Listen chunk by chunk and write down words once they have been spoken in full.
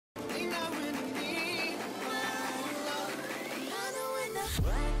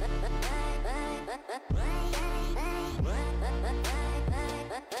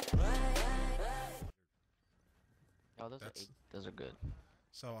Oh, those are good.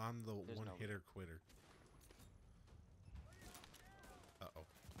 So I'm the There's no one-hitter quitter. Uh-oh.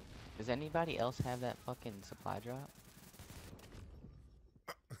 Does anybody else have that fucking supply drop?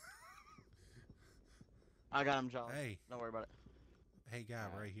 I got him, John. Hey. Don't worry about it. Hey, guy,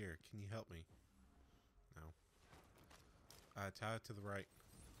 right here. Can you help me? No. Tie it to the right.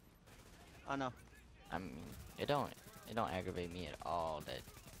 I know. I mean, it don't aggravate me at all that.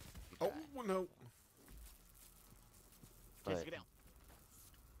 Oh no! But Get down.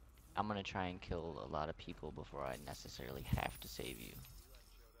 I'm gonna try and kill a lot of people before I necessarily have to save you,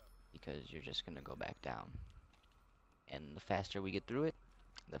 because you're just gonna go back down. And the faster we get through it,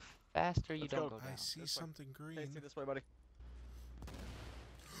 the faster you don't go down. I see something green. Stay this way, buddy.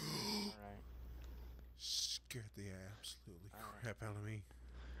 Alright. Scared the absolutely crap out of me.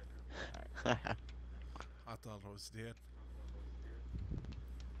 I thought I was dead.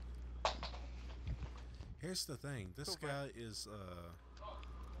 Here's the thing. This guy is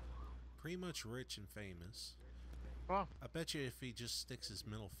pretty much rich and famous. Well, I bet you if he just sticks his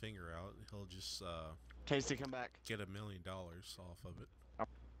middle finger out, he'll just Tasty, come back. get $1 million off of it.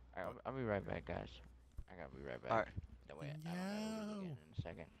 Alright, I'll be right back, guys. I gotta be right back. Alright. That way I don't have to in a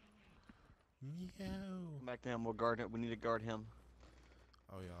second. No. Come back to him. We'll guard it. We need to guard him.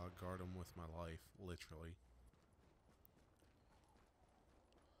 Oh yeah, I'll guard him with my life, literally.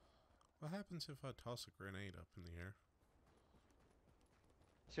 What happens if I toss a grenade up in the air?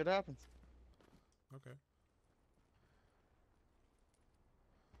 See what happens. Okay.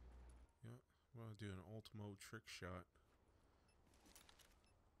 Yeah, I'm gonna do an ultimo trick shot.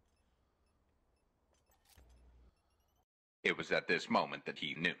 It was at this moment that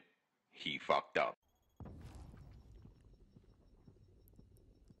he knew. He fucked up.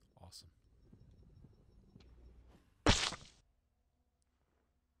 Awesome.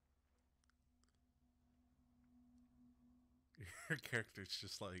 Your character's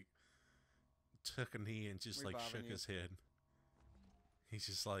just like took a knee and just like shook his head. He's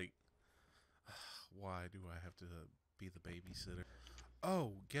just like, why do I have to be the babysitter?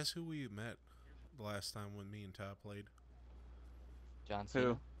 Oh, guess who we met the last time when me and Ty played? John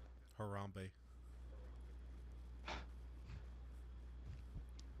Cena. Harambe.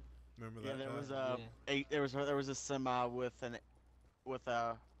 Remember that? Yeah, there guy? was there was a semi with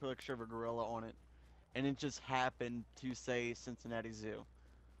a picture of a gorilla on it, and it just happened to say Cincinnati Zoo.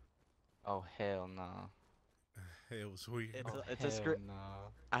 Oh hell no. It was weird. It's a screen. No.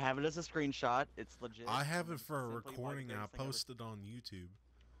 I have it as a screenshot. It's legit. I have it for a Simply recording. I the greatest thing ever. posted on YouTube.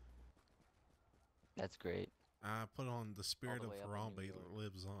 That's great. I put on the spirit the of way up in New Harambe York.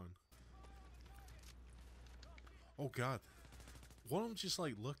 lives on. Oh god. One of them just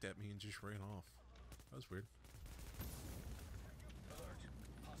like looked at me and just ran off. That was weird.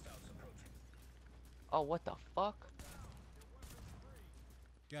 Oh, what the fuck?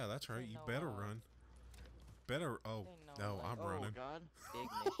 Yeah, that's right. You no, better run. Better. Oh, no, I'm Oh running. God. Big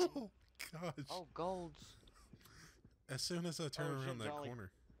mission. Oh gosh. Oh, golds. As soon as I turn Oh, around shit, that Jolly.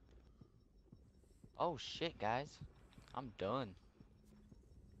 corner. Oh shit, guys. I'm done.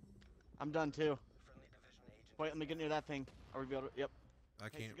 I'm done too. Wait, let me get near that thing. Are we be able to? Yep. I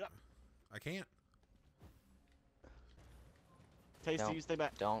Tasty, can't. get up. I can't. Tasty, Don't- you stay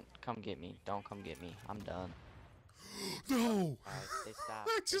back. Don't come get me. Don't come get me. I'm done. No! Alright, they stopped.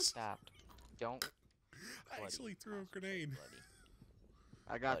 I They just- stopped. Don't. I Bloody. actually threw a Concentrate, grenade. bloody.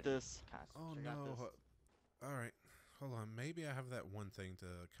 I got Bloody. this. Oh Concentrate. got no. this. Alright. Hold on. Maybe I have that one thing to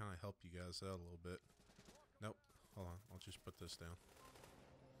kind of help you guys out a little bit. Nope. Hold on. I'll just put this down.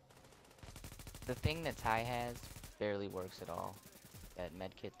 The thing that Ty has barely works at all. That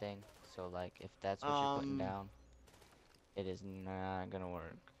medkit thing. So, like, if that's what you're putting down, it is not gonna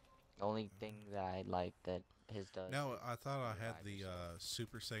work. The only thing that I like that his does. No, is I thought I had revive the yourself.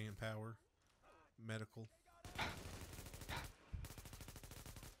 Super Saiyan power medical.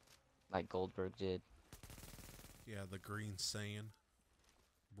 Like Goldberg did. Yeah, the green Saiyan.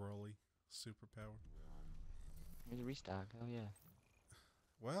 Broly. Superpower. Here's a restock. Oh yeah.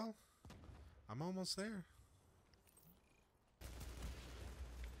 Well, I'm almost there.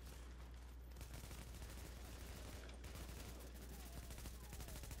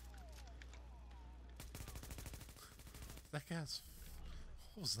 That guy's...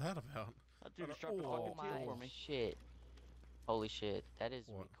 What was that about? That dude just dropped a Oh fucking kill my for me. shit. Holy shit. That is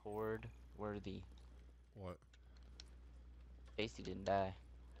What? record worthy. What? Stacy didn't die.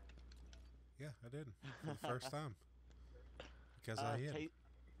 Yeah, I did. For the first time. Because I hit.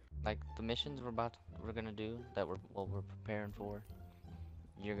 Like the missions we're gonna do that we're preparing for.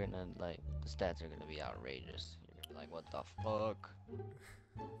 you're gonna like the stats are gonna be outrageous. You're gonna be like, what the fuck?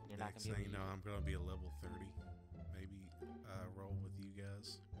 You're not Next gonna be thing you able know, to I'm gonna be a level 30. Maybe roll with you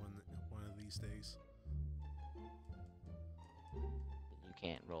guys one of these days. you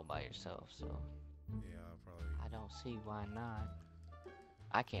can't roll by yourself, so Yeah, I'll probably. I don't see why not.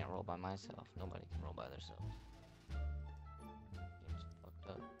 I can't roll by myself. Nobody can roll by themselves. Game's fucked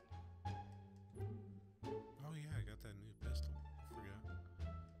up. Oh yeah, I got that new pistol. I forgot.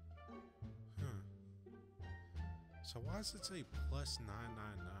 Huh. So why does it say plus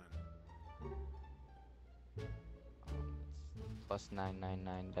 999? It's plus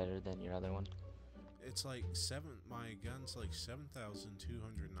 999 better than your other one. It's like my gun's like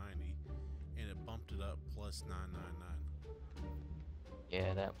 7,290, and it bumped it up plus 999.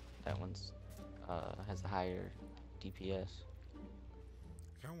 Yeah, that one's has the higher DPS.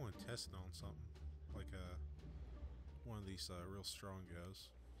 I kind of want to test it on something, like one of these real strong guys.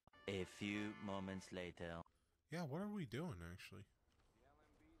 A few moments later. Yeah, what are we doing actually?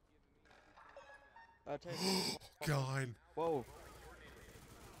 God. Whoa.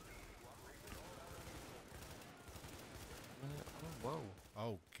 Oh, whoa.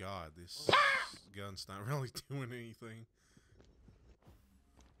 Oh God, this gun's not really doing anything.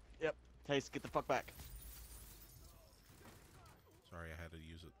 Yep. Taste, get the fuck back. Sorry, I had to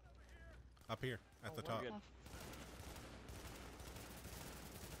use it. Up here, at the we're top. good.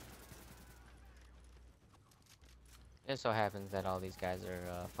 It so happens that all these guys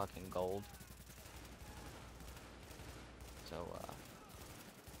are fucking gold. So,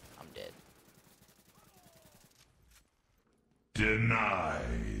 I'm dead.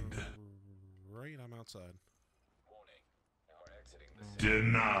 Denied. Right, I'm outside.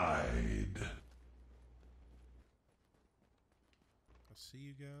 Denied. I see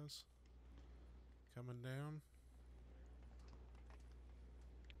you guys coming down.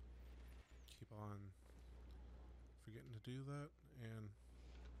 Keep on forgetting to do that, and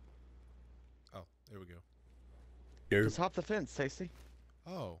oh, there we go. Just hop the fence, Tasty.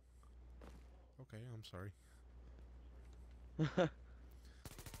 Oh, okay. I'm sorry.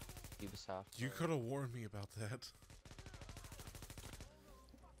 Ubisoft. You could have warned me about that.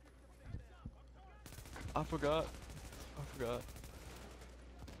 I forgot. I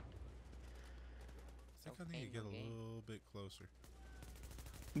think I need to get a game. little bit closer.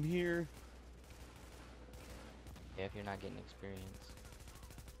 I'm here. Yeah, if you're not getting experience.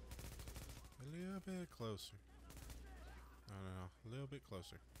 A little bit closer. No, a little bit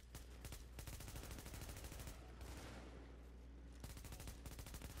closer.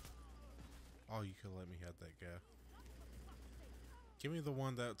 Oh, you could let me have that guy. Give me the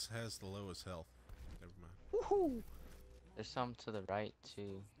one that has the lowest health. Never mind. Woohoo! There's some to the right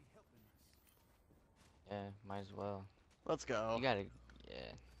too. Yeah, might as well. Let's go. You gotta,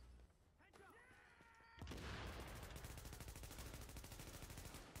 yeah.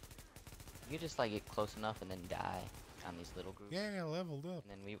 You just like get close enough and then die on these little groups. Yeah, I leveled up.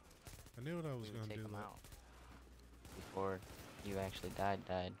 And then we I knew what I was would going to take do. them That. out before you actually died.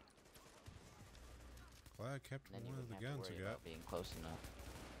 Glad I kept And then you one of wouldn't the have guns to I worry got. about being close enough.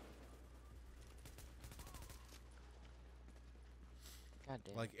 God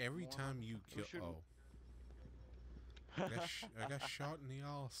damn. Like every One time on- you Who kill. shooting? Oh. I got shot in the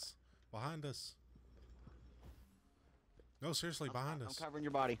ass. Behind us. No, seriously, behind I'm us. covering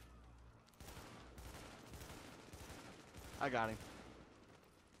your body. I got him.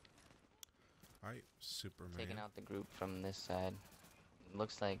 Alright, Superman. Taking out the group from this side.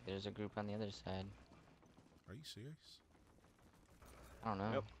 Looks like there's a group on the other side. Are you serious? I don't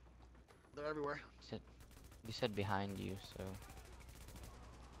know. Yep. They're everywhere. You said behind you, so.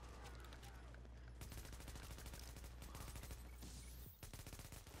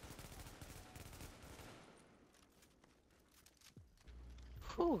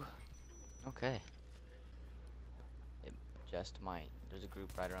 Whew. Okay. It just might. There's a group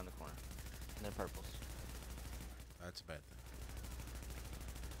right around the corner. And they're purples. That's a bad thing.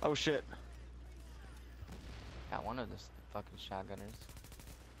 Oh shit. Got one of the fucking shotgunners.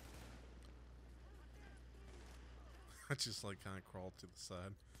 I just like kind of crawled to the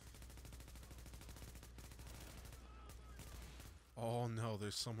side. Oh no,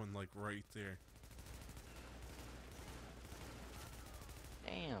 there's someone like right there.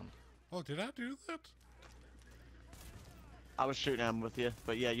 Damn. Oh, did I do that? I was shooting him with you,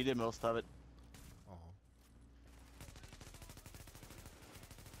 but yeah, you did most of it. Oh.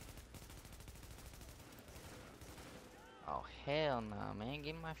 Oh, hell nah, man.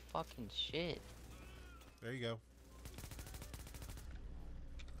 Give me my fucking shit. There you go.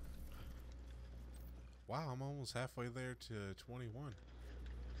 Wow, I'm almost halfway there to 21.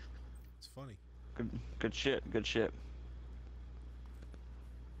 funny. Good shit. Good shit.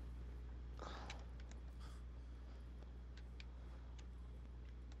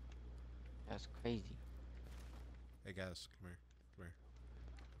 That's crazy. Hey guys, come here. Come here.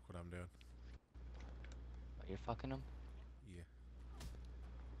 Look what I'm doing. Oh, you're fucking him? Yeah.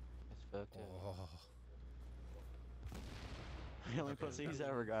 That's fucked up. Oh. The only pussy he's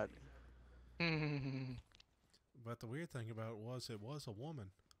ever got. But the weird thing about it was a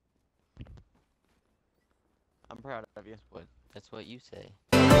woman. I'm proud of you. That's what you say.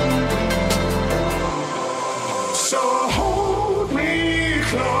 So hold me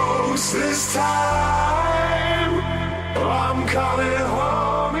close this time. I'm coming